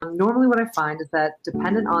normally what I find is that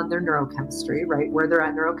dependent on their neurochemistry, right, where they're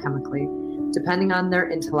at neurochemically, depending on their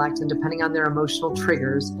intellect and depending on their emotional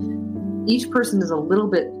triggers, each person is a little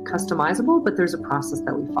bit customizable, but there's a process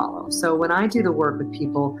that we follow. So when I do the work with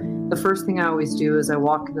people, the first thing I always do is I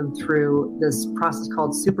walk them through this process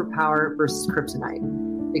called Superpower versus Kryptonite,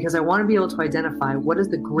 because I want to be able to identify what is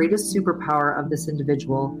the greatest superpower of this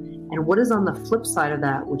individual and what is on the flip side of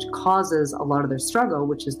that, which causes a lot of their struggle,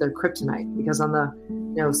 which is their Kryptonite. Because on the,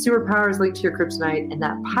 superpower is linked to your Kryptonite, and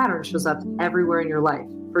that pattern shows up everywhere in your life.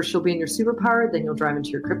 First, you'll be in your superpower, then you'll drive into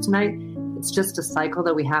your Kryptonite. It's just a cycle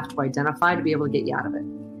that we have to identify to be able to get you out of it.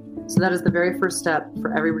 So that is the very first step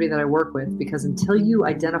for everybody that I work with, because until you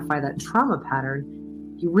identify that trauma pattern,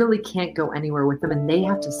 you really can't go anywhere with them, and they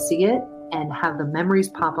have to see it and have the memories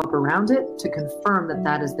pop up around it to confirm that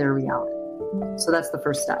that is their reality. So that's the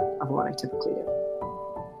first step of what I typically do.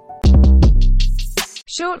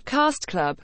 Short Cast Club.